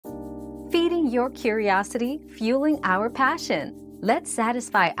feeding your curiosity, fueling our passion. Let's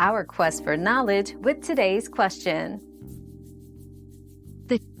satisfy our quest for knowledge with today's question.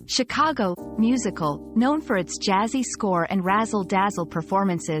 The Chicago Musical, known for its jazzy score and razzle-dazzle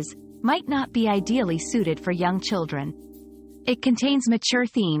performances, might not be ideally suited for young children. It contains mature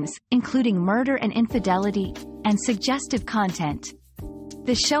themes, including murder and infidelity, and suggestive content.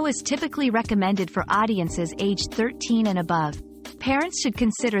 The show is typically recommended for audiences aged 13 and above. Parents should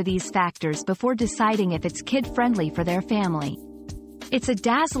consider these factors before deciding if it's kid-friendly for their family. It's a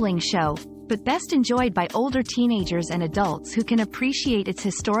dazzling show, but best enjoyed by older teenagers and adults who can appreciate its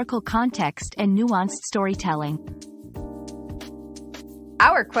historical context and nuanced storytelling.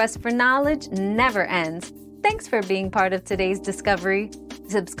 Our quest for knowledge never ends. Thanks for being part of today's discovery.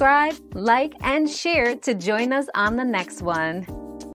 Subscribe, like, and share to join us on the next one.